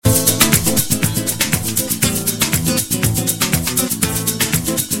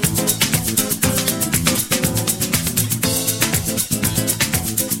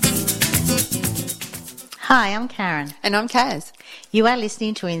Hi, I'm Karen. And I'm Kaz. You are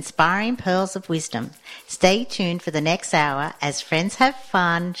listening to Inspiring Pearls of Wisdom. Stay tuned for the next hour as friends have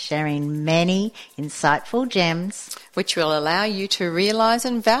fun sharing many insightful gems, which will allow you to realise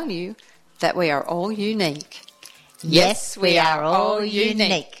and value that we are all unique. Yes, we are all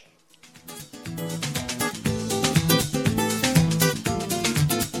unique.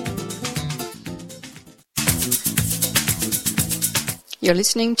 You're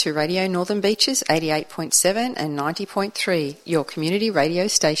listening to Radio Northern Beaches 88.7 and 90.3, your community radio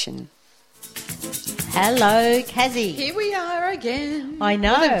station. Hello, Kazzy. Here we are again. I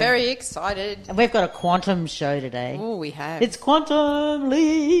know. We're very excited. And we've got a quantum show today. Oh, we have. It's Quantum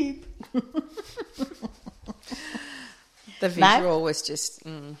Leap. The visual was just...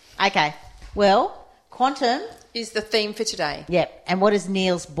 Okay. Well, quantum... is the theme for today. Yep. And what does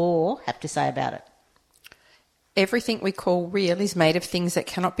Niels Bohr have to say about it? Everything we call real is made of things that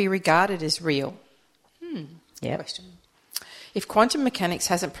cannot be regarded as real. Yep. Question. If quantum mechanics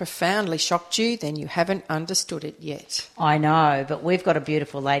hasn't profoundly shocked you, then you haven't understood it yet. I know, but we've got a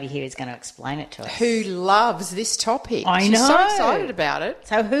beautiful lady here who's going to explain it to us. Who loves this topic. I She's know. so excited about it.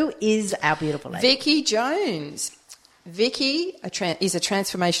 So who is our beautiful lady? Vicky Jones. Vicky is a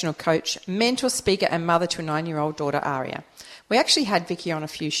transformational coach, mentor, speaker and mother to a 9-year-old daughter, Aria. We actually had Vicky on a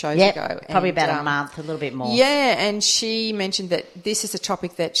few shows ago. Probably about a month, a little bit more. Yeah, and she mentioned that this is a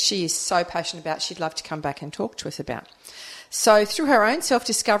topic that she is so passionate about, she'd love to come back and talk to us about. So through her own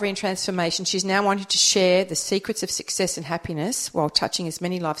self-discovery and transformation, she's now wanting to share the secrets of success and happiness while touching as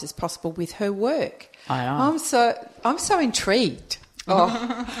many lives as possible with her work. I know. I'm so intrigued.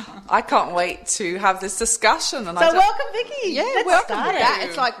 Oh, I can't wait to have this discussion. And welcome, Vicky. Yeah, Let's welcome start back. it.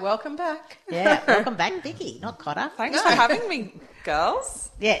 It's like, welcome back. Yeah, welcome back, Vicky, not Cotter. Thanks for having me, girls.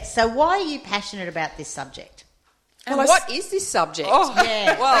 Yeah, so why are you passionate about this subject? And what is this subject? Oh,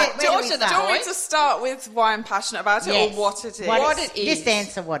 Yeah. well, do you want me to start with why I'm passionate about it Yes. or what it is? What it is. Just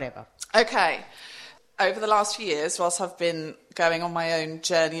answer whatever. Okay. Over the last few years, whilst I've been going on my own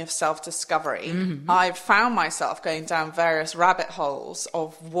journey of self-discovery, I've found myself going down various rabbit holes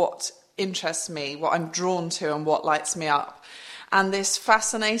of what interests me, what I'm drawn to and what lights me up. And this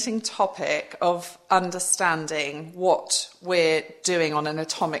fascinating topic of understanding what we're doing on an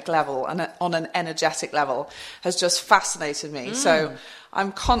atomic level and on an energetic level has just fascinated me. So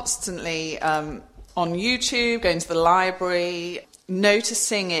I'm constantly on YouTube, going to the library,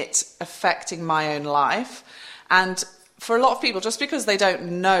 noticing it affecting my own life. And for a lot of people, just because they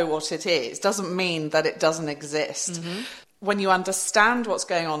don't know what it is doesn't mean that it doesn't exist. When you understand what's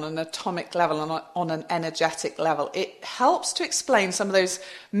going on an atomic level and on an energetic level, it helps to explain some of those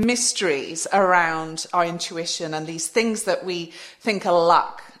mysteries around our intuition and these things that we think are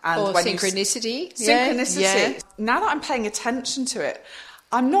luck. And or when synchronicity. Synchronicity. Yeah. Now that I'm paying attention to it,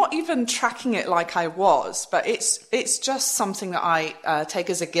 I'm not even tracking it like I was, but it's just something that I take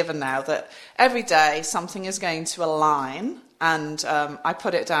as a given now, that every day something is going to align, and I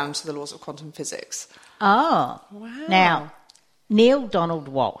put it down to the laws of quantum physics. Oh. Wow. Now, Neil Donald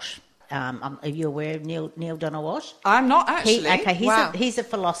Walsh. Are you aware of Neil Donald Walsh? I'm not actually. He's a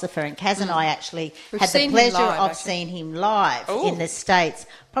philosopher, and Kaz and I actually We've had the seen him pleasure live, of actually. seeing him live Ooh. in the States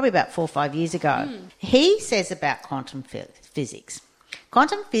probably about 4 or 5 years ago. He says about quantum physics.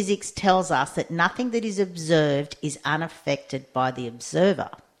 Quantum physics tells us that nothing that is observed is unaffected by the observer.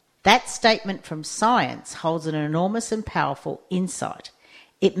 That statement from science holds an enormous and powerful insight.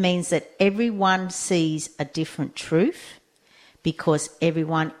 It means that everyone sees a different truth because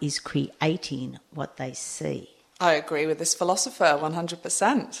everyone is creating what they see. I agree with this philosopher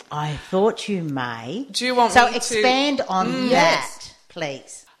 100%. I thought you may. Do you want so me to... expand on that,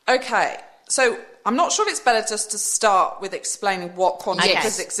 please. Okay, so I'm not sure if it's better just to start with explaining what quantum Okay.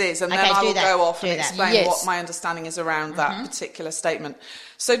 physics is, and Okay, then I do will that. go off Do and that. explain Yes. what my understanding is around that particular statement.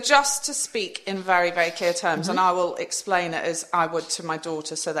 So just to speak in very, very clear terms, and I will explain it as I would to my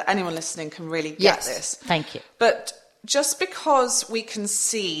daughter so that anyone listening can really get Yes. this. Thank you. But just because we can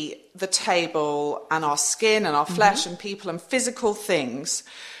see the table and our skin and our flesh and people and physical things,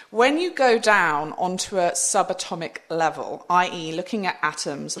 when you go down onto a subatomic level, i.e. looking at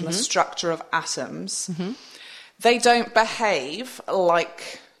atoms and the structure of atoms, they don't behave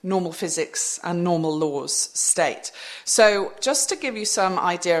like normal physics and normal laws state. So just to give you some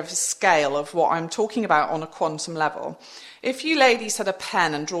idea of the scale of what I'm talking about on a quantum level, if you ladies had a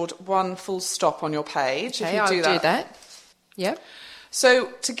pen and drawed one full stop on your page, Okay, if I'll you do that. Yep.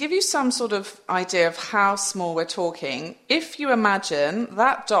 So to give you some sort of idea of how small we're talking, if you imagine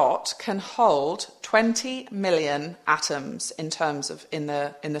that dot can hold 20 million atoms in terms of in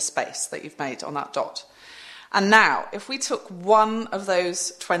the space that you've made on that dot. And now, if we took one of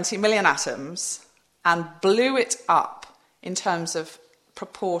those 20 million atoms and blew it up in terms of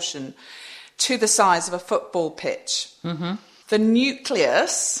proportion to the size of a football pitch. Mm-hmm. The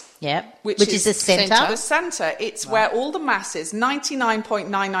nucleus, which is the centre. The centre, it's where all the mass is,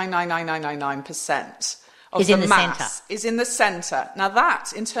 99.9999999% of the mass is in the centre. Now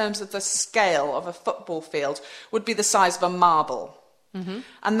that, in terms of the scale of a football field, would be the size of a marble. Mm-hmm.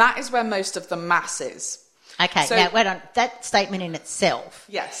 And that is where most of the mass is. Okay, so, now wait on. That statement in itself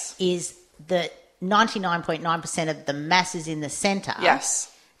is that 99.9% of the mass is in the centre. Yes.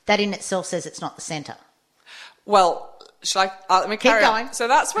 That in itself says it's not the centre. Well, let me carry going. on. So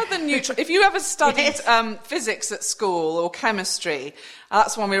that's where the neutron... If you ever studied physics at school or chemistry,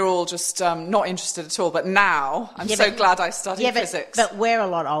 that's when we were all just not interested at all. But now, I'm so glad I studied physics. But we're a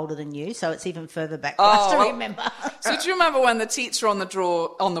lot older than you, so it's even further back for us to remember. So do you remember when the teacher on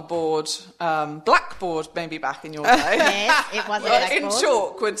the board, blackboard maybe back in your day? Yes, it was a blackboard. In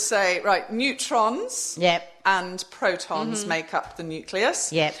chalk would say, right, neutrons... Yep. And protons make up the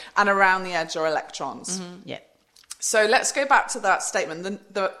nucleus. Yep. And around the edge are electrons. Mm-hmm. Yep. So let's go back to that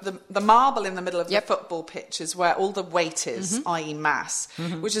statement. The marble in the middle of the football pitch is where all the weight is, i.e. mass,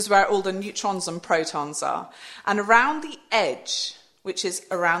 which is where all the neutrons and protons are. And around the edge, which is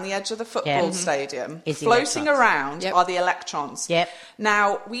around the edge of the football stadium, floating around are the electrons. Yep.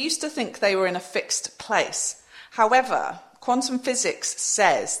 Now, we used to think they were in a fixed place. However, quantum physics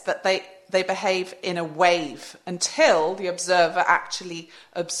says that they behave in a wave until the observer actually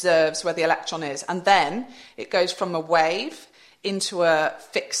observes where the electron is. And then it goes from a wave into a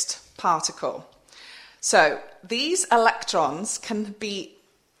fixed particle. So these electrons can be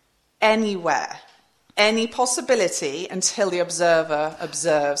anywhere, any possibility until the observer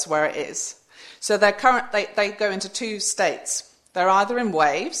observes where it is. So they go into two states. They're either in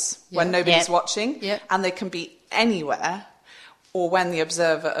waves when nobody's watching, and they can be anywhere, or when the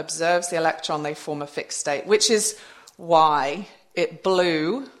observer observes the electron, they form a fixed state, which is why it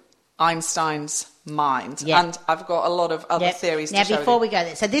blew Einstein's mind. Yep. And I've got a lot of other theories to show you. Now, before we go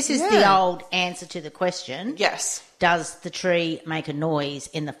there, so this is the old answer to the question. Yes. Does the tree make a noise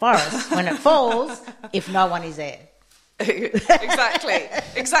in the forest when it falls if no one is there? Exactly.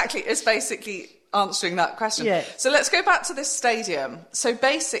 It's basically answering that question. Yeah. So let's go back to this stadium. So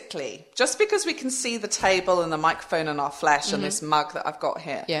basically, just because we can see the table and the microphone and our flesh and this mug that I've got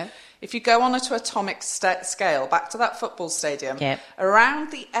here, if you go on to atomic scale, back to that football stadium,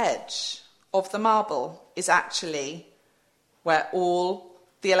 around the edge of the marble is actually where all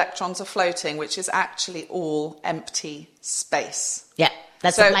the electrons are floating, which is actually all empty space. Yeah,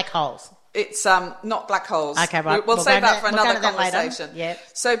 that's the black holes. It's not black holes. Okay, right. We'll save that for another conversation. Yep.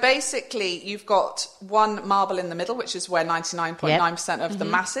 So basically, you've got one marble in the middle, which is where 99.9% of the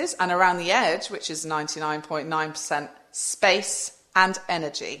mass is, and around the edge, which is 99.9% space and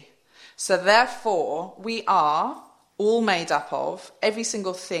energy. So therefore, we are all made up of, every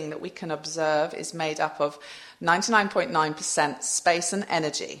single thing that we can observe is made up of 99.9% space and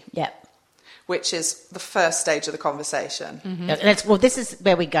energy. Yep. Which is the first stage of the conversation. Mm-hmm. This is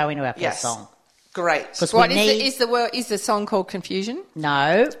where we go into our first song. Great. Is the song called Confusion?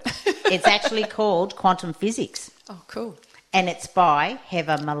 No, it's actually called Quantum Physics. Oh, cool. And it's by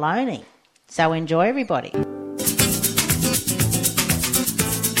Heather Maloney. So enjoy, everybody.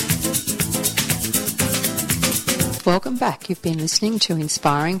 Welcome back. You've been listening to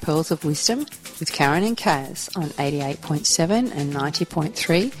Inspiring Pearls of Wisdom with Karen and Kaz on 88.7 and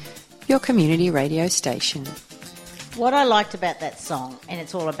 90.3. Your community radio station. What I liked about that song, and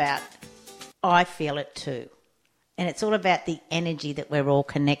it's all about I feel it too, and it's all about the energy that we're all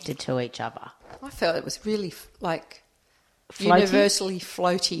connected to each other. I felt it was really like Floaty? Universally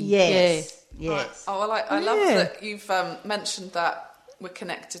floaty. Yes. Yes. I love that you've mentioned that we're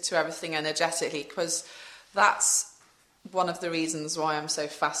connected to everything energetically, because that's one of the reasons why I'm so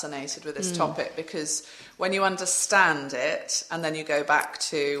fascinated with this topic, because when you understand it and then you go back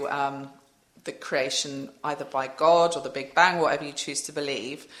to the creation either by God or the Big Bang, whatever you choose to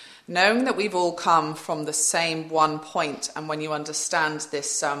believe, knowing that we've all come from the same one point, and when you understand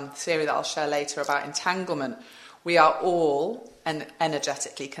this theory that I'll share later about entanglement, we are all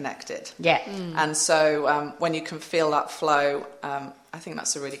energetically connected. Yeah. And so when you can feel that flow, I think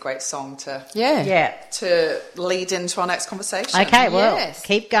that's a really great song to lead into our next conversation. Okay, well,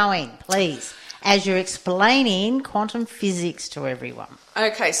 keep going, please, as you're explaining quantum physics to everyone.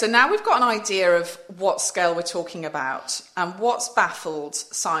 Okay, so now we've got an idea of what scale we're talking about, and what's baffled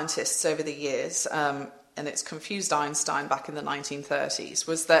scientists over the years, and it's confused Einstein back in the 1930s,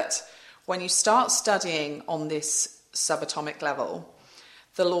 was that when you start studying on this subatomic level,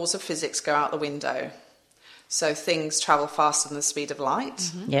 the laws of physics go out the window. So things travel faster than the speed of light.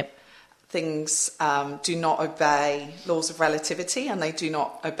 Mm-hmm. Yep. things do not obey laws of relativity and they do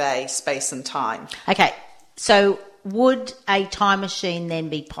not obey space and time. Okay, so would a time machine then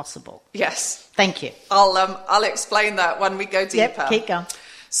be possible? Yes. Thank you. I'll explain that when we go deeper. Yep, keep going.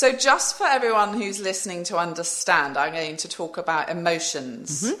 So just for everyone who's listening to understand, I'm going to talk about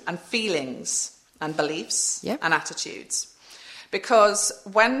emotions and feelings and beliefs and attitudes. Because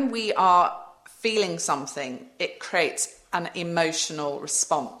when we are feeling something, it creates an emotional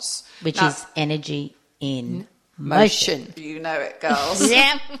response. Which is energy in motion. You know it, girls.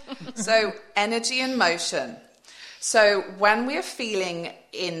 Yeah. So energy in motion. So when we're feeling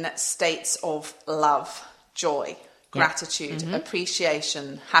in states of love, joy, gratitude,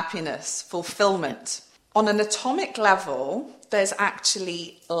 appreciation, happiness, fulfillment, on an atomic level, there's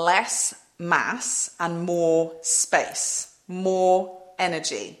actually less mass and more space, more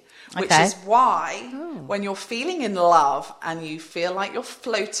energy. Which is why when you're feeling in love and you feel like you're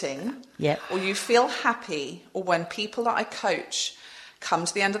floating, or you feel happy, or when people that I coach come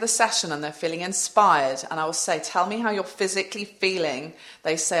to the end of the session and they're feeling inspired, and I will say, tell me how you're physically feeling,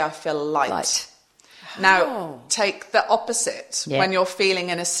 they say, I feel light. Now, take the opposite. When you're feeling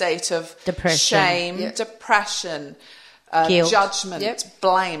in a state of depression, shame, depression, judgment,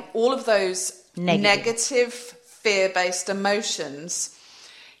 blame, all of those negative fear-based emotions,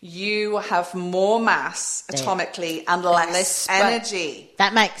 you have more mass atomically and less energy.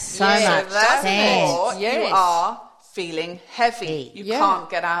 That makes so much sense. Therefore, you are feeling heavy. You can't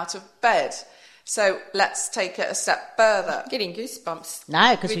get out of bed. So let's take it a step further. Getting goosebumps.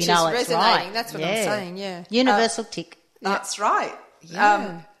 No, because we know it's resonating. right. That's what I'm saying, yeah. Universal tick. That's right.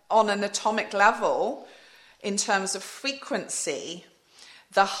 Yeah. On an atomic level, in terms of frequency,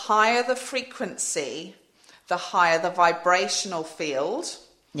 the higher the frequency, the higher the vibrational field.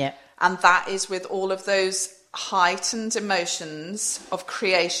 Yeah. And that is with all of those heightened emotions of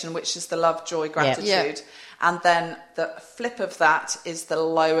creation, which is the love, joy, gratitude. Yeah. And then the flip of that is the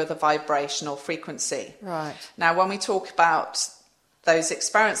lower the vibrational frequency. Right. Now, when we talk about those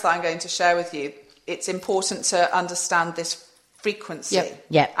experiments that I'm going to share with you, it's important to understand this frequency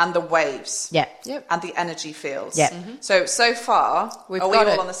and the waves and the energy fields. So far, are we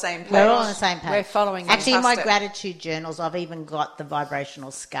all on the same page? We're all on the same page. We're following. Actually, in my gratitude journals, I've even got the vibrational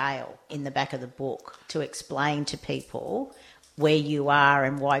scale in the back of the book to explain to people where you are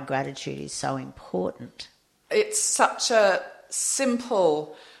and why gratitude is so important. It's such a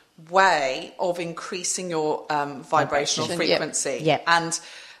simple way of increasing your vibrational frequency. And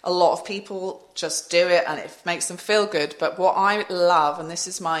a lot of people just do it and it makes them feel good. But what I love, and this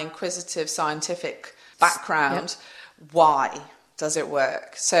is my inquisitive scientific background, why does it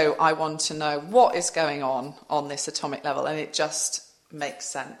work? So I want to know what is going on this atomic level, and it just makes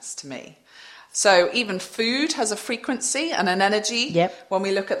sense to me. So even food has a frequency and an energy. When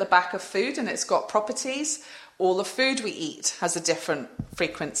we look at the back of food and it's got properties, all the food we eat has a different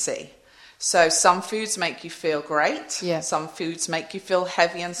frequency. So some foods make you feel great. Some foods make you feel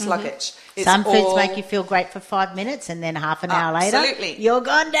heavy and sluggish. Some foods make you feel great for 5 minutes and then half an hour later, you're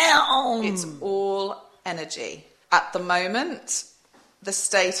gone down. It's all energy. At the moment, the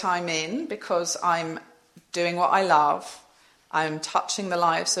state I'm in, because I'm doing what I love, I'm touching the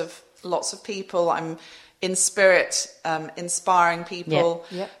lives of lots of people, I'm in spirit, inspiring people,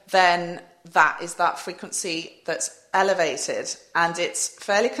 then that is that frequency that's elevated, and it's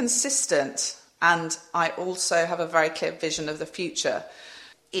fairly consistent, and I also have a very clear vision of the future.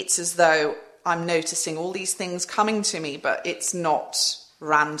 It's as though I'm noticing all these things coming to me, but it's not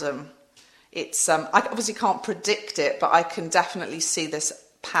random. It's I obviously can't predict it, but I can definitely see this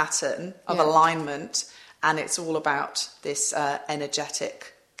pattern of alignment, and it's all about this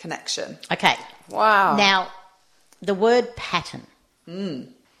energetic connection. Okay. Wow. Now, the word pattern,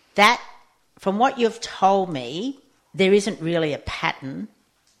 that, from what you've told me, there isn't really a pattern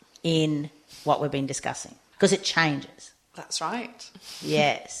in what we've been discussing because it changes. That's right.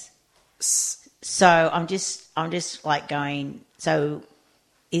 Yes. So I'm just like going, so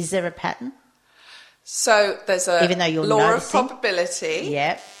is there a pattern? So there's a even though you're law noticing, of probability,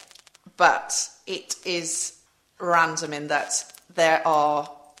 but it is random in that there are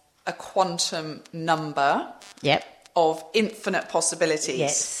a quantum number of infinite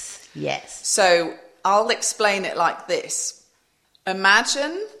possibilities. Yes. So I'll explain it like this.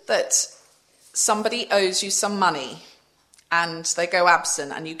 Imagine that somebody owes you some money and they go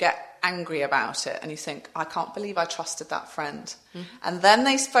absent and you get angry about it and you think, I can't believe I trusted that friend. And then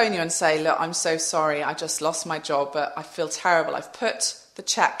they phone you and say, look, I'm so sorry, I just lost my job, but I feel terrible. I've put the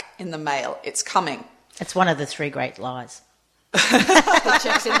check in the mail. It's coming. It's one of the 3 great lies. The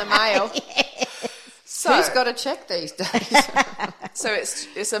check's in the mail. So, who's got a check these days? so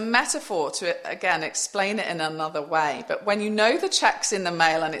it's a metaphor to, again, explain it in another way. But when you know the check's in the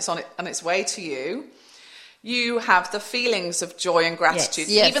mail and it's on its way to you, you have the feelings of joy and gratitude,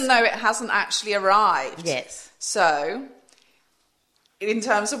 Yes. even though it hasn't actually arrived. Yes. So, in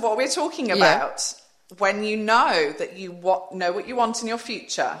terms of what we're talking about, when you know that you know what you want in your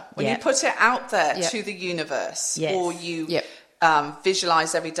future, when you put it out there to the universe, or you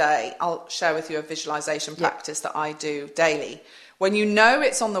visualize every day, I'll share with you a visualization practice that I do daily. When you know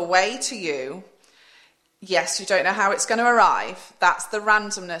it's on the way to you, yes, you don't know how it's going to arrive. That's the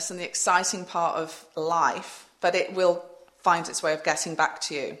randomness and the exciting part of life, but it will find its way of getting back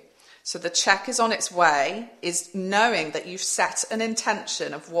to you. So the check is on its way, is knowing that you've set an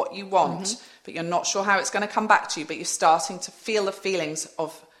intention of what you want, but you're not sure how it's going to come back to you, but you're starting to feel the feelings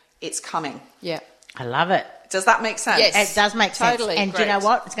of it's coming. Yeah. I love it. Does that make sense? Yes. It does make Totally. sense. And do you Great. know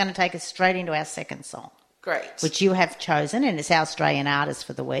what? It's going to take us straight into our second song, Great. which you have chosen, and it's our Australian artist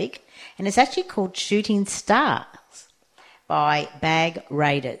for the week. And it's actually called Shooting Stars by Bag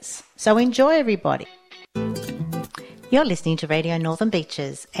Raiders. So enjoy, everybody. You're listening to Radio Northern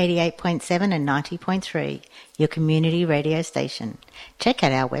Beaches, 88.7 and 90.3, your community radio station. Check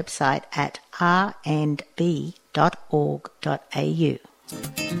out our website at rnb.org.au.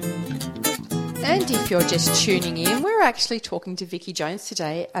 And if you're just tuning in, we're actually talking to Vicky Jones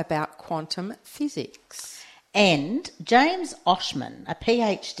today about quantum physics. And James Oshman, a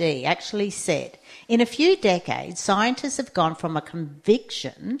PhD, actually said, in a few decades, scientists have gone from a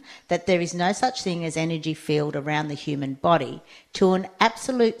conviction that there is no such thing as energy field around the human body to an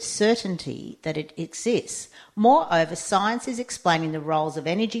absolute certainty that it exists. Moreover, science is explaining the roles of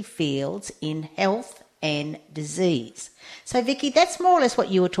energy fields in health and disease. So, Vicky, that's more or less what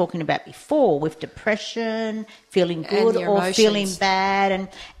you were talking about before with depression, feeling good the or emotions. feeling bad.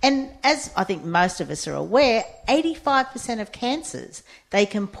 And as I think most of us are aware, 85% of cancers, they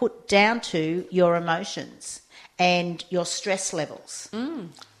can put down to your emotions and your stress levels.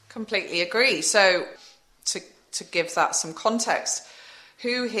 Completely agree. So to give that some context,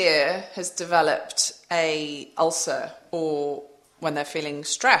 who here has developed a ulcer, or when they're feeling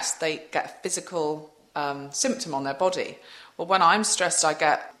stressed, they get a physical symptom on their body? Well, when I'm stressed, I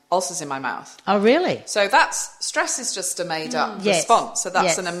get ulcers in my mouth. Oh, really? So stress is just a made-up Yes. response. So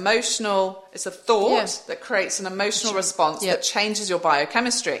that's Yes. an emotional, it's a thought Yeah. that creates an emotional response Yeah. that changes your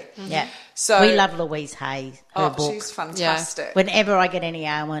biochemistry. Yeah. So we love Louise Hay, her book. she's fantastic. Whenever I get any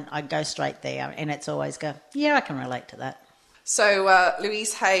ailment, I go straight there, and it's always go, yeah, I can relate to that. So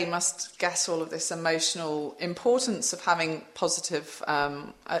Louise Hay must guess all of this emotional importance of having positive,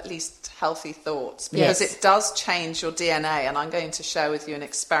 at least healthy thoughts, because Yes. it does change your DNA. And I'm going to share with you an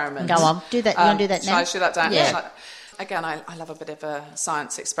experiment. Go on, do that. You want to do that Shall now? I show that down? Yeah. Again, I love a bit of a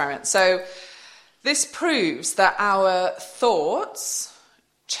science experiment. So this proves that our thoughts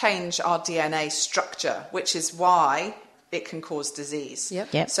change our DNA structure, which is why it can cause disease.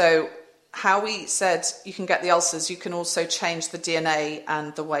 Yep. So how we said you can get the ulcers, you can also change the DNA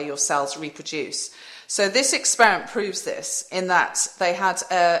and the way your cells reproduce. So this experiment proves this in that they had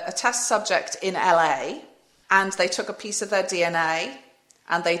a test subject in LA, and they took a piece of their DNA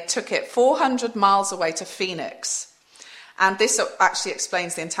and they took it 400 miles away to Phoenix. And this actually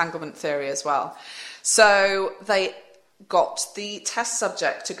explains the entanglement theory as well. So they got the test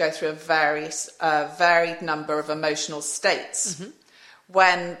subject to go through a varied number of emotional states. Mm-hmm.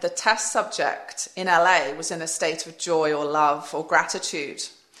 When the test subject in LA was in a state of joy or love or gratitude,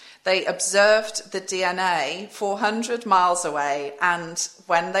 they observed the DNA 400 miles away, and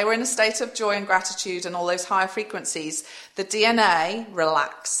when they were in a state of joy and gratitude and all those higher frequencies, the DNA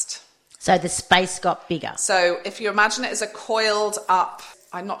relaxed. So the space got bigger. So if you imagine it as a coiled up,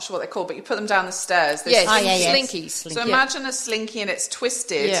 I'm not sure what they're called, but you put them down the stairs. Yes, Slinkies. So imagine a slinky and it's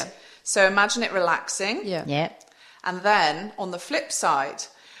twisted. Yeah. So imagine it relaxing. Yeah. Yeah. And then, on the flip side,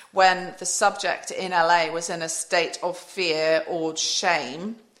 when the subject in LA was in a state of fear or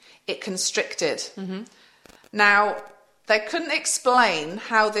shame, it constricted. Mm-hmm. Now, they couldn't explain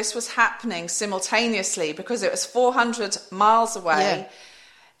how this was happening simultaneously because it was 400 miles away. Yeah.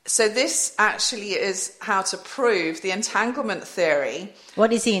 So this actually is how to prove the entanglement theory.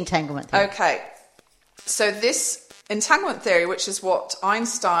 What is the entanglement theory? Okay, so this entanglement theory, which is what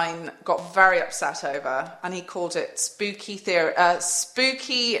Einstein got very upset over, and he called it spooky theory at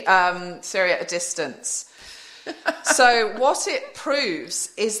a distance. So what it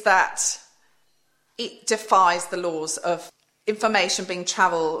proves is that it defies the laws of information being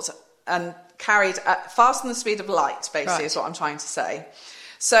travelled and carried at faster than the speed of light, basically, Right. is what I'm trying to say.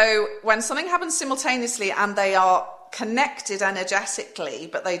 So when something happens simultaneously and they are connected energetically,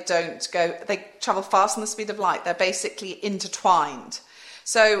 but they travel faster than the speed of light. They're basically intertwined.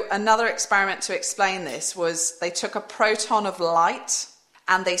 So another experiment to explain this was they took a proton of light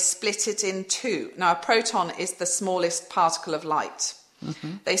and they split it in two. Now, a proton is the smallest particle of light.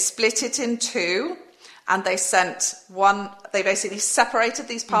 Mm-hmm. They split it in two, and they basically separated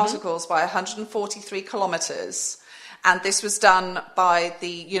these particles by 143 kilometers. And this was done by the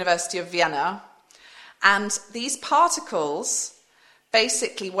University of Vienna. And these particles,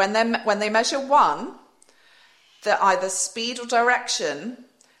 basically, when they measure one, the either speed or direction,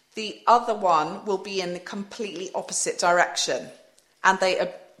 the other one will be in the completely opposite direction. And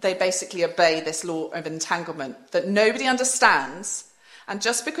they basically obey this law of entanglement that nobody understands. And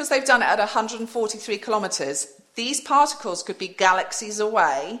just because they've done it at 143 kilometers, these particles could be galaxies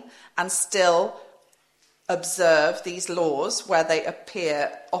away and still observe these laws where they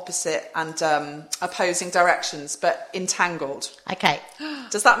appear opposite and opposing directions, but entangled. Okay.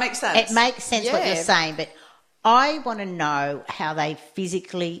 Does that make sense? It makes sense what you're saying, but I want to know how they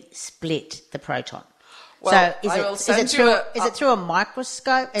physically split the proton. Well, so is it through a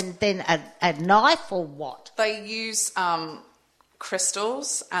microscope and then a knife, or what? They use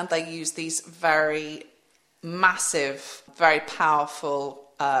crystals, and they use these very massive, very powerful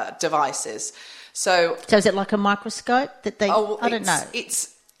devices. So is it like a microscope that they? I don't know.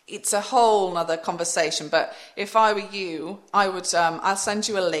 It's a whole other conversation. But if I were you, I would. I'll send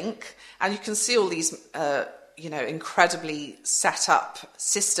you a link, and you can see all these. Incredibly set up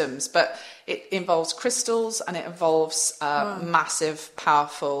systems, but it involves crystals and it involves massive,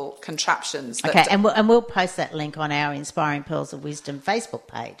 powerful contraptions. Okay, and we'll post that link on our Inspiring Pearls of Wisdom Facebook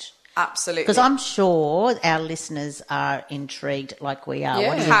page. Absolutely. Because I'm sure our listeners are intrigued like we are. Yeah.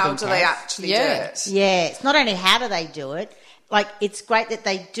 What do you how think, do they actually do it? Yeah, it's not only how do they do it, like it's great that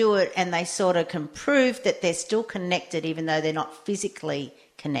they do it and they sort of can prove that they're still connected even though they're not physically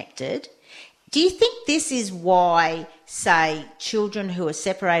connected. Do you think this is why, say, children who are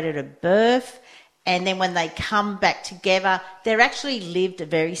separated at birth and then when they come back together, they're actually lived a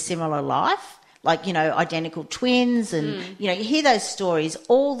very similar life? Like, identical twins and, you hear those stories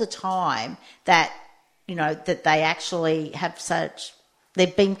all the time that, that they actually have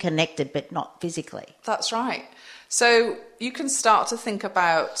they've been connected but not physically. That's right. So you can start to think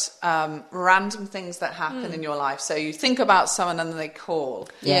about random things that happen in your life. So you think about someone and then they call.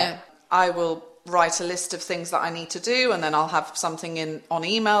 Yeah. I will write a list of things that I need to do, and then I'll have something on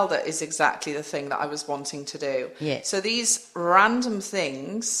email that is exactly the thing that I was wanting to do. Yeah. So these random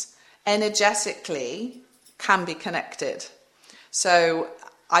things energetically can be connected. So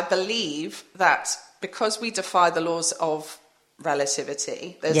I believe that because we defy the laws of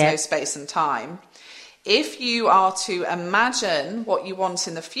relativity, there's no space and time. If you are to imagine what you want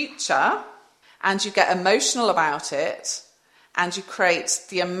in the future and you get emotional about it, and you create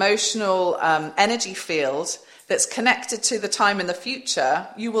the emotional energy field that's connected to the time in the future,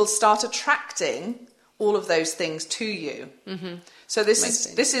 you will start attracting all of those things to you. Mm-hmm. So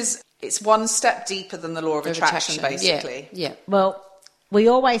it's one step deeper than the law of attraction, basically. Yeah. Well, we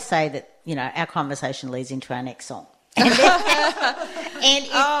always say that, our conversation leads into our next song. And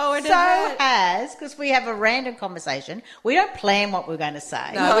it has, because we have a random conversation. We don't plan what we're going to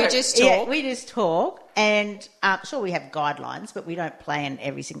say. No, we just talk. Yeah, we just talk, and sure, we have guidelines, but we don't plan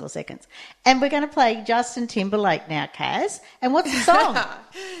every single second. And we're going to play Justin Timberlake now, Kaz. And what's the song?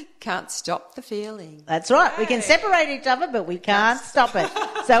 Can't Stop the Feeling. That's right. We can separate each other, but we can't stop it.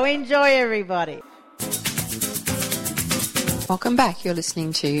 So enjoy, everybody. Welcome back. You're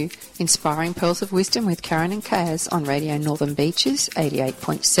listening to Inspiring Pearls of Wisdom with Karen and Kaz on Radio Northern Beaches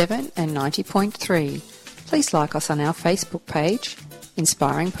 88.7 and 90.3. Please like us on our Facebook page,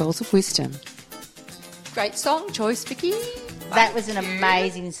 Inspiring Pearls of Wisdom. Great song choice, Vicky. That was an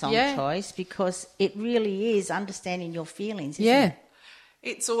amazing song choice because it really is understanding your feelings, isn't it?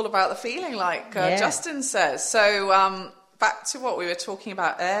 It's all about the feeling, like Justin says. So back to what we were talking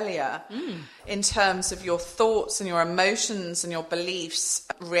about earlier, in terms of your thoughts and your emotions and your beliefs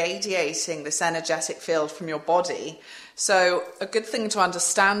radiating this energetic field from your body. So a good thing to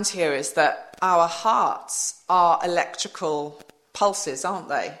understand here is that our hearts are electrical pulses, aren't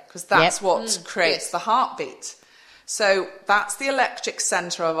they? Because that's what creates the heartbeat. So that's the electric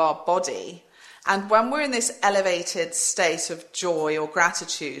center of our body. And when we're in this elevated state of joy or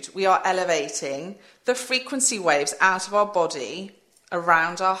gratitude, we are elevating the frequency waves out of our body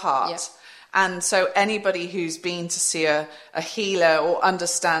around our heart. Yep. And so anybody who's been to see a healer or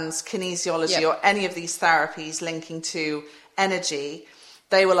understands kinesiology or any of these therapies linking to energy,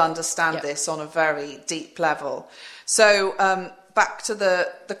 they will understand this on a very deep level. So back to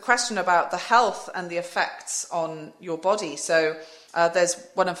the question about the health and the effects on your body. So there's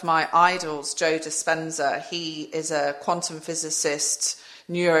one of my idols, Joe Dispenza. He is a quantum physicist,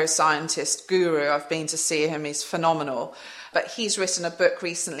 neuroscientist guru. I've been to see him. He's phenomenal. But he's written a book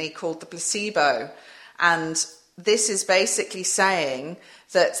recently called The Placebo. And this is basically saying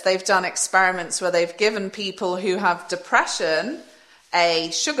that they've done experiments where they've given people who have depression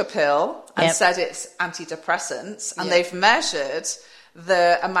a sugar pill and said it's antidepressants, and they've measured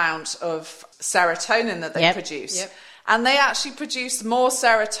the amount of serotonin that they produce. Yep. And they actually produce more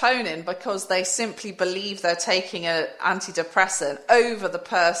serotonin because they simply believe they're taking an antidepressant over the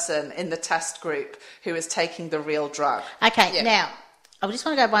person in the test group who is taking the real drug. Okay, now, I just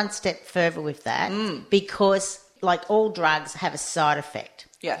want to go one step further with that because, like all drugs, have a side effect.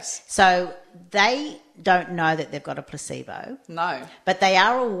 Yes. So they don't know that they've got a placebo. No. But they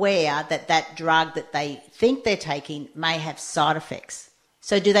are aware that that drug that they think they're taking may have side effects.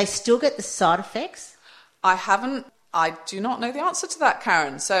 So do they still get the side effects? I do not know the answer to that,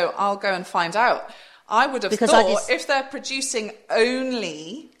 Karen, so I'll go and find out. I would have thought if they're producing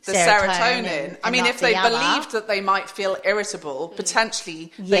only the serotonin, I mean, if they believed that they might feel irritable,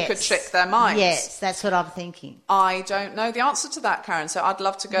 potentially they could trick their minds. Yes, that's what I'm thinking. I don't know the answer to that, Karen, so I'd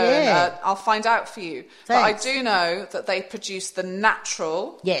love to go and I'll find out for you. Thanks. But I do know that they produce the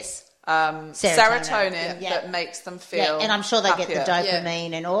natural serotonin that makes them feel and I'm sure they happier. Get the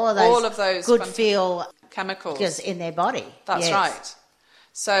dopamine and all of those good feel chemicals in their body. That's right.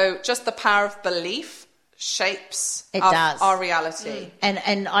 So just the power of belief shapes our reality.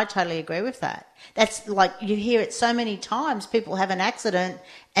 And I totally agree with that. That's like, you hear it so many times. People have an accident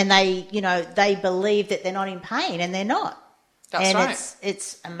and they believe that they're not in pain, and they're not. That's right.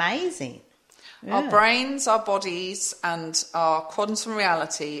 It's amazing. Yeah. Our brains, our bodies, and our quantum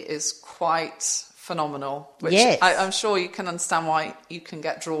reality is quite phenomenal, which I'm sure you can understand why you can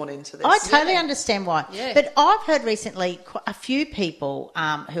get drawn into this. I totally understand why. Yeah. But I've heard recently a few people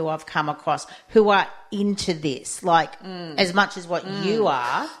who I've come across who are into this, like as much as what you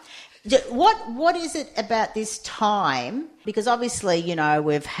are. What is it about this time? Because obviously,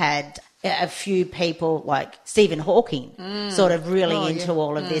 we've had a few people like Stephen Hawking sort of really into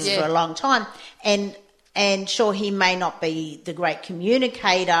all of this for a long time. And sure, he may not be the great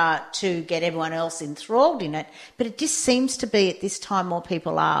communicator to get everyone else enthralled in it, but it just seems to be at this time more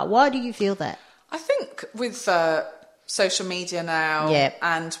people are. Why do you feel that? I think with social media now,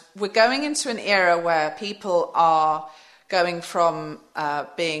 and we're going into an era where people are going from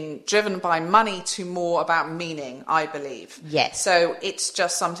being driven by money to more about meaning, I believe. Yes. So it's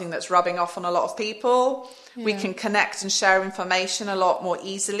just something that's rubbing off on a lot of people. Yeah. We can connect and share information a lot more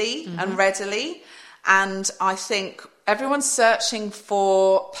easily and readily. And I think everyone's searching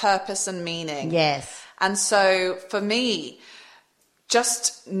for purpose and meaning. Yes. And so for me,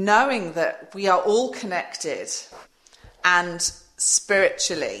 just knowing that we are all connected and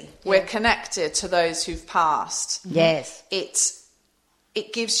spiritually we're connected to those who've passed. Yes.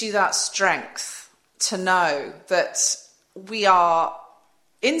 It gives you that strength to know that we are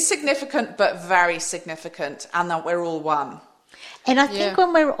insignificant but very significant, and that we're all one. And I think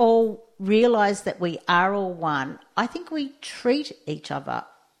when we're all realise that we are all one, I think we treat each other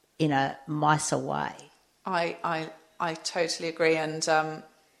in a nicer way. I totally agree, and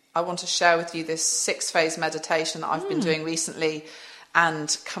I want to share with you this 6-phase meditation that I've been doing recently,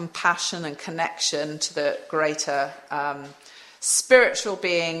 and compassion and connection to the greater spiritual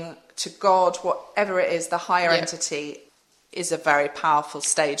being, to God, whatever it is, the higher entity, is a very powerful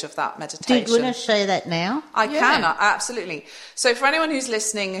stage of that meditation. Do you want to share that now? I can, absolutely. So for anyone who's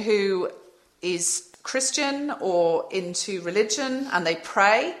listening who is Christian or into religion and they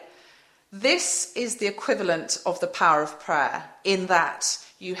pray, this is the equivalent of the power of prayer, in that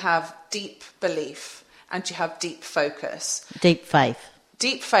you have deep belief and you have deep focus. Deep faith.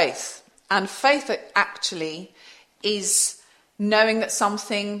 Deep faith. And faith actually is knowing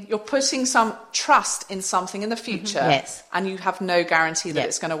that you're putting some trust in something in the future, and you have no guarantee that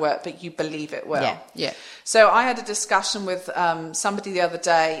it's going to work, but you believe it will. Yeah. So I had a discussion with somebody the other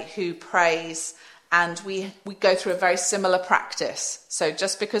day who prays, and we go through a very similar practice. So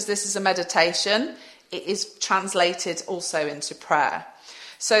just because this is a meditation, it is translated also into prayer.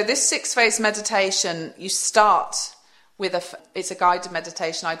 So this 6-phase meditation, you start with it's a guided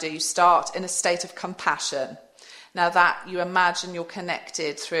meditation I do. You start in a state of compassion. Now that you imagine you're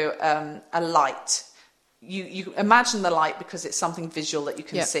connected through a light. You imagine the light because it's something visual that you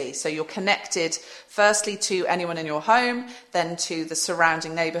can see. So you're connected firstly to anyone in your home, then to the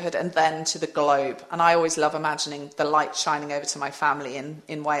surrounding neighbourhood, and then to the globe. And I always love imagining the light shining over to my family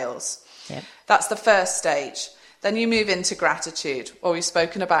in Wales. Yep. That's the first stage. Then you move into gratitude. Well, we've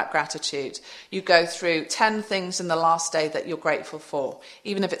spoken about gratitude. You go through 10 things in the last day that you're grateful for,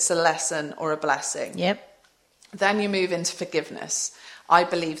 even if it's a lesson or a blessing. Yep. Then you move into forgiveness. I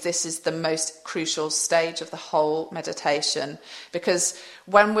believe this is the most crucial stage of the whole meditation, because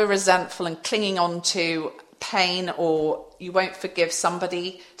when we're resentful and clinging on to pain, or you won't forgive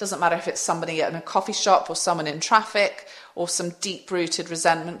somebody, doesn't matter if it's somebody in a coffee shop or someone in traffic or some deep-rooted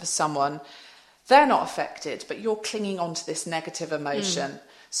resentment for someone, they're not affected, but you're clinging on to this negative emotion.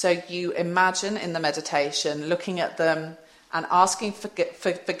 So you imagine in the meditation looking at them and asking for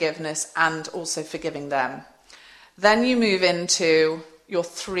forgiveness and also forgiving them. Then you move into your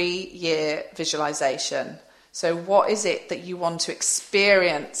 3-year visualization. So what is it that you want to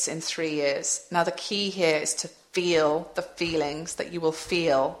experience in 3 years? Now, the key here is to feel the feelings that you will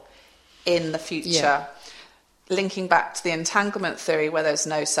feel in the future. Yeah. Linking back to the entanglement theory, where there's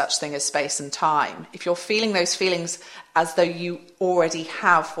no such thing as space and time. If you're feeling those feelings as though you already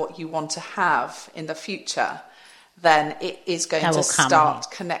have what you want to have in the future, then it is going to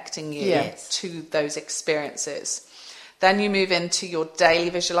start connecting you to those experiences. Then you move into your daily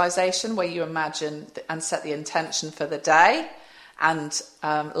visualization, where you imagine and set the intention for the day. And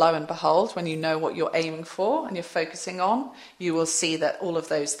lo and behold, when you know what you're aiming for and you're focusing on, you will see that all of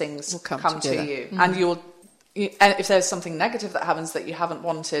those things will come to you. Mm-hmm. And if there's something negative that happens that you haven't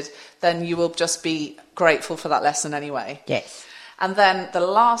wanted, then you will just be grateful for that lesson anyway. Yes. And then the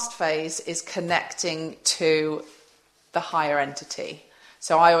last phase is connecting to the higher entity.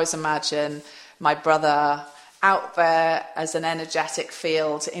 So I always imagine my brother out there as an energetic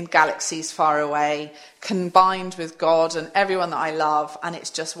field in galaxies far away, combined with God and everyone that I love, and it's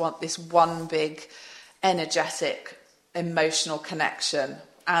just this one big energetic emotional connection.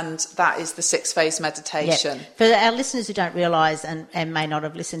 And that is the 6-phase meditation. Yep. For our listeners who don't realise and may not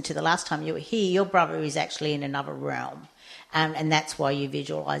have listened to the last time you were here, your brother is actually in another realm, and that's why you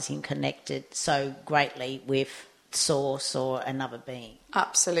visualise him connected so greatly with Source or another being.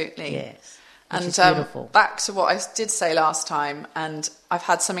 Absolutely. Yes. And beautiful. Back to what I did say last time, and I've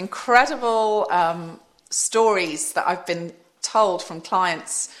had some incredible stories that I've been told from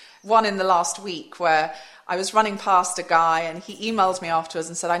clients. One in the last week where I was running past a guy and he emailed me afterwards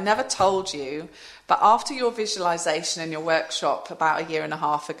and said, I never told you, but after your visualization in your workshop about 1.5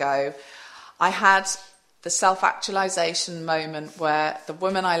 years ago, I had the self-actualization moment where the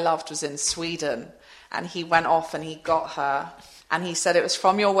woman I loved was in Sweden, and he went off and he got her. And he said it was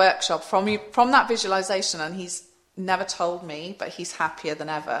from your workshop, from that visualization, and he's never told me, but he's happier than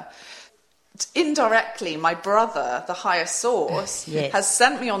ever. Indirectly, my brother, the higher source, has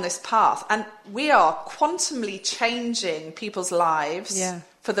sent me on this path, and we are quantumly changing people's lives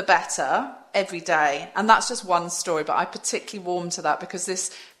for the better every day. And that's just one story, but I particularly warm to that because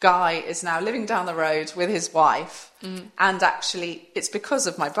this guy is now living down the road with his wife, and actually it's because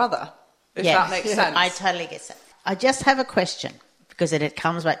of my brother, if that makes sense. I totally get that. I just have a question, because it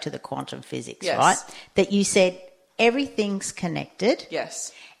comes back to the quantum physics, right? That you said everything's connected.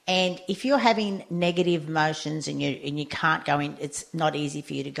 Yes. And if you're having negative emotions and you can't go in, it's not easy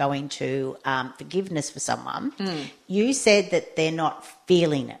for you to go into forgiveness for someone. You said that they're not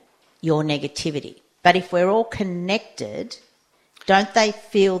feeling it, your negativity. But if we're all connected, don't they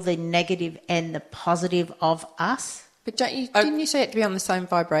feel the negative and the positive of us? But didn't you say it to be on the same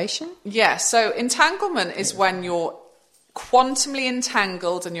vibration? Yeah, so entanglement is when you're quantumly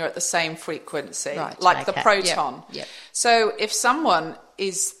entangled and you're at the same frequency, like the proton. Yep. So if someone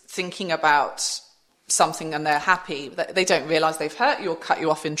is thinking about something and they're happy, they don't realise they've hurt you or cut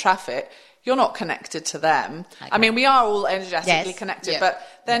you off in traffic, you're not connected to them. Okay. I mean, we are all energetically connected, but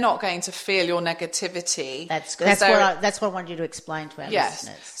they're not going to feel your negativity. That's what I wanted you to explain to our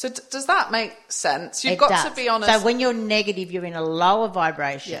listeners. So does that make sense? You've got to be honest. So when you're negative, you're in a lower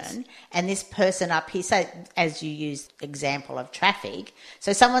vibration, and this person up here, say, as you used example of traffic,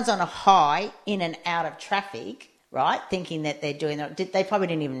 so someone's on a high in and out of traffic, right, thinking that they're doing that. They probably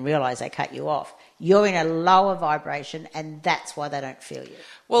didn't even realise they cut you off. You're in a lower vibration, and that's why they don't feel you.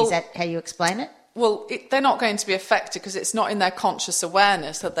 Well, is that how you explain it? Well, they're not going to be affected because it's not in their conscious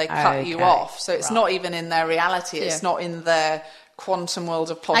awareness that they cut you off. So it's not even in their reality. It's not in their quantum world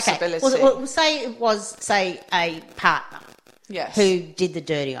of possibility. Okay. Well, say it was, a partner who did the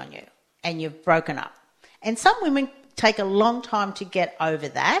dirty on you, and you've broken up. And some women take a long time to get over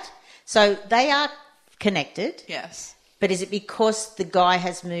that. So they are connected. Yes. But is it because the guy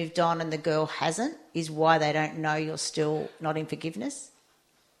has moved on and the girl hasn't, is why they don't know you're still not in forgiveness?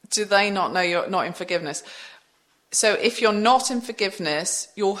 Do they not know you're not in forgiveness? So if you're not in forgiveness,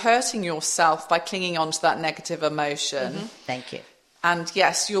 you're hurting yourself by clinging on to that negative emotion. Thank you. And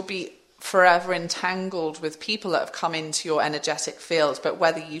yes, you'll be forever entangled with people that have come into your energetic field, but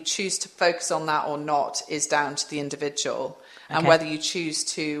whether you choose to focus on that or not is down to the individual, and whether you choose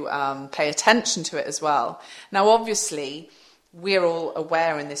to pay attention to it as well. Now, obviously, we're all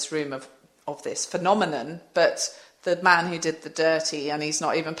aware in this room of this phenomenon, but the man who did the dirty and he's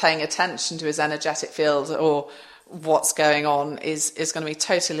not even paying attention to his energetic field or what's going on is going to be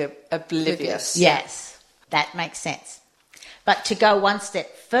totally oblivious. Yes, that makes sense. But to go one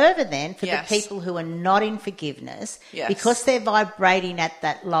step further then, for the people who are not in forgiveness, because they're vibrating at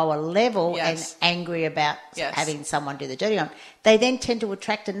that lower level and angry about having someone do the dirty on, they then tend to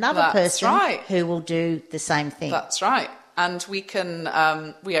attract another person who will do the same thing. That's right. And we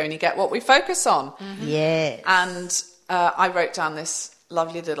can, we only get what we focus on. Mm-hmm. Yes. And I wrote down this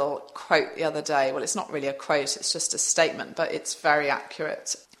lovely little quote the other day. Well, it's not really a quote, it's just a statement, but it's very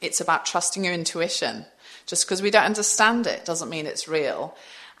accurate. It's about trusting your intuition. Just because we don't understand it doesn't mean it's real.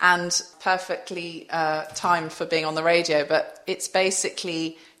 And perfectly timed for being on the radio, but it's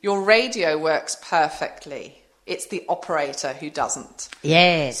basically your radio works perfectly. It's the operator who doesn't.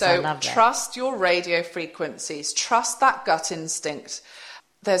 Yes, so I love that. Trust your radio frequencies. Trust that gut instinct.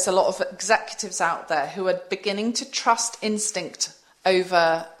 There's a lot of executives out there who are beginning to trust instinct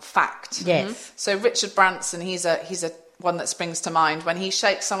over fact. Yes. So Richard Branson, he's a one that springs to mind. When he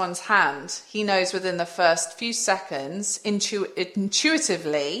shakes someone's hand, he knows within the first few seconds,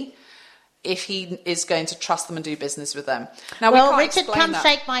 intuitively, if he is going to trust them and do business with them. Now, well, Richard, come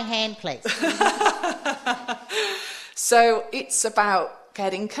shake my hand, please. So it's about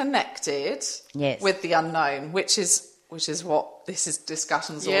getting connected with the unknown, which is what this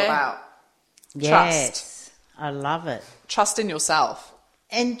discussion's all about. Yes, trust. I love it. Trust in yourself.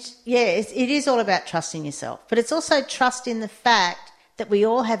 And it is all about trusting yourself, but it's also trust in the fact that we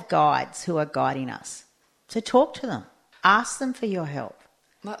all have guides who are guiding us. So talk to them. Ask them for your help.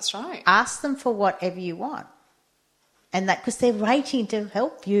 That's right. Ask them for whatever you want. And that, because they're waiting to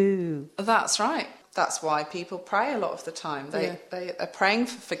help you. That's right. That's why people pray a lot of the time. They're praying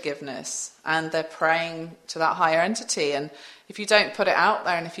for forgiveness and they're praying to that higher entity. And if you don't put it out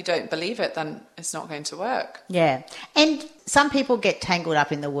there and if you don't believe it, then it's not going to work. Yeah. And some people get tangled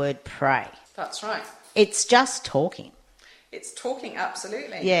up in the word pray. That's right. It's just talking. It's talking,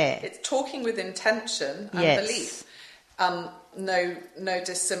 absolutely. Yeah. It's talking with intention and belief. No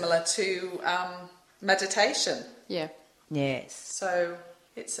dissimilar to meditation. Yeah. Yes. So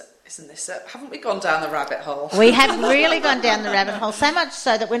haven't we gone down the rabbit hole? We have really gone down the rabbit hole, so much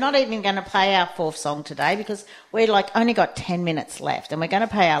so that we're not even going to play our fourth song today because we're only got 10 minutes left, and we're going to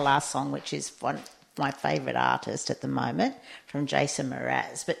play our last song, which is one of my favourite artist at the moment, from Jason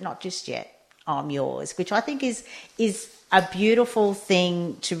Mraz, but not just yet. I'm Yours, which I think is a beautiful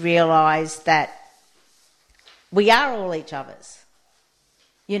thing to realise that we are all each other's.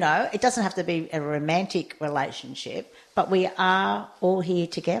 You know, it doesn't have to be a romantic relationship, but we are all here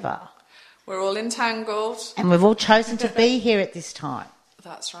together. We're all entangled. And we've all chosen to be here at this time.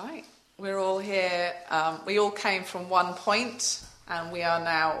 That's right. We're all here. We all came from one point and we are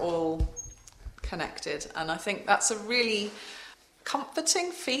now all connected. And I think that's a really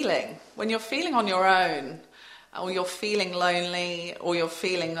comforting feeling. When you're feeling on your own, or you're feeling lonely, or you're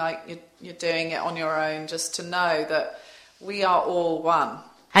feeling like you're doing it on your own, just to know that we are all one.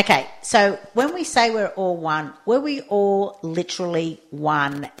 Okay, so when we say we're all one, were we all literally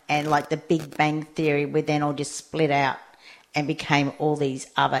one and like the Big Bang Theory, we then all just split out and became all these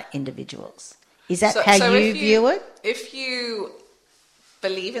other individuals? Is that how you view it? If you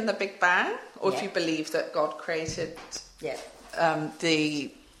believe in the Big Bang, or if you believe that God created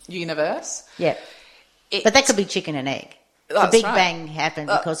the universe. Yeah. But that could be chicken and egg. The Big Bang happened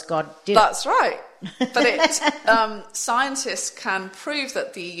because God did it. That's right. But scientists can prove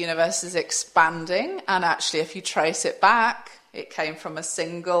that the universe is expanding, and actually if you trace it back, it came from a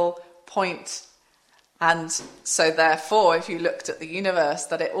single point. And so therefore, if you looked at the universe,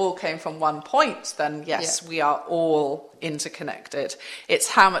 that it all came from one point, then yes, we are all interconnected. It's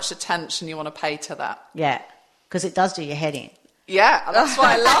how much attention you want to pay to that. Yeah, because it does do your head in. Yeah, that's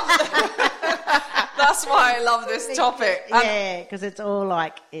why I love it. That's why I love this topic. Yeah, because it's all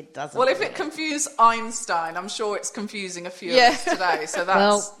like, it doesn't. Well, if it confused Einstein, I'm sure it's confusing a few of us today. So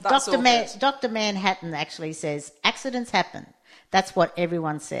that's Dr. Manhattan actually says, accidents happen. That's what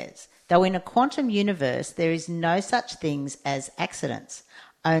everyone says. Though in a quantum universe, there is no such things as accidents,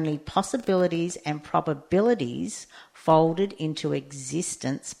 only possibilities and probabilities folded into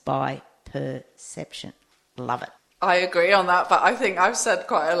existence by perception. Love it. I agree on that, but I think I've said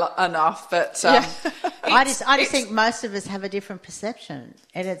quite enough. But I just think most of us have a different perception,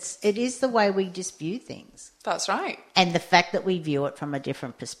 and it is the way we just view things. That's right. And the fact that we view it from a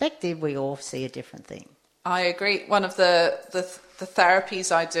different perspective, we all see a different thing. I agree. One of the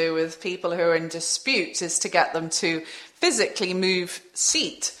therapies I do with people who are in dispute is to get them to physically move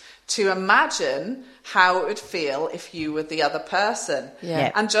seat, to imagine how it would feel if you were the other person.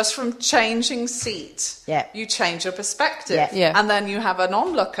 Yeah. And just from changing seat, you change your perspective. Yeah. And then you have an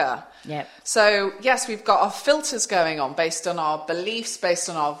onlooker. Yeah. So, yes, we've got our filters going on based on our beliefs,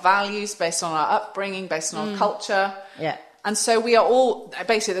 based on our values, based on our upbringing, based on our culture. Yeah. And so we are all,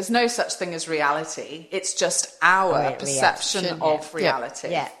 basically, there's no such thing as reality. It's just our perception of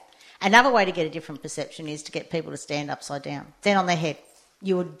reality. Yeah. Another way to get a different perception is to get people to stand upside down. Stand on their head.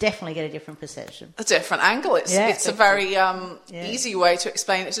 You will definitely get a different perception. A different angle. It's a very easy way to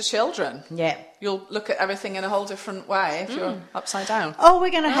explain it to children. Yeah. You'll look at everything in a whole different way if you're upside down. Oh,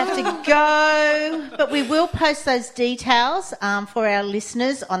 we're going to have to go. But we will post those details for our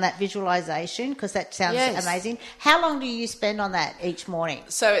listeners on that visualisation, because that sounds amazing. How long do you spend on that each morning?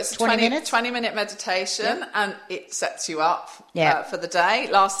 So it's 20 minutes? 20-minute meditation, and it sets you up for the day.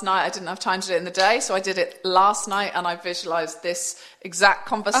 Last night I didn't have time to do it in the day, so I did it last night, and I visualised this exact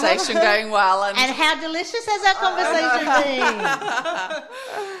conversation going well. And how delicious has that conversation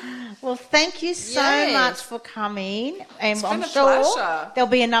been? Well, thank you so much for coming. And It's been I'm a sure pleasure. there'll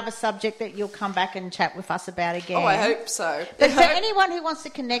be another subject that you'll come back and chat with us about again. Oh, I hope so. But for anyone who wants to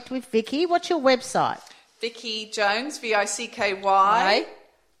connect with Vicky, what's your website? Vicky Jones, VICKY,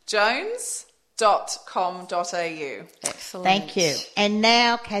 jones.com.au. Excellent. Thank you. And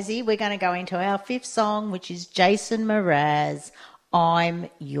now, Kazzy, we're going to go into our fifth song, which is Jason Mraz, I'm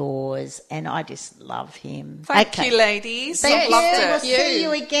Yours. And I just love him. Thank you, ladies. Thank I've loved you. it. We'll see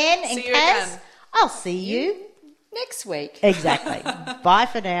you again. And See you Kaz, again. I'll see you Next week. Exactly. Bye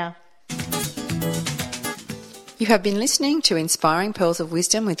for now. You have been listening to Inspiring Pearls of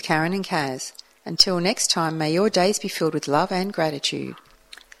Wisdom with Karen and Kaz. Until next time, may your days be filled with love and gratitude.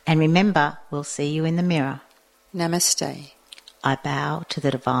 And remember, we'll see you in the mirror. Namaste. I bow to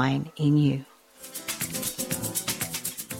the divine in you.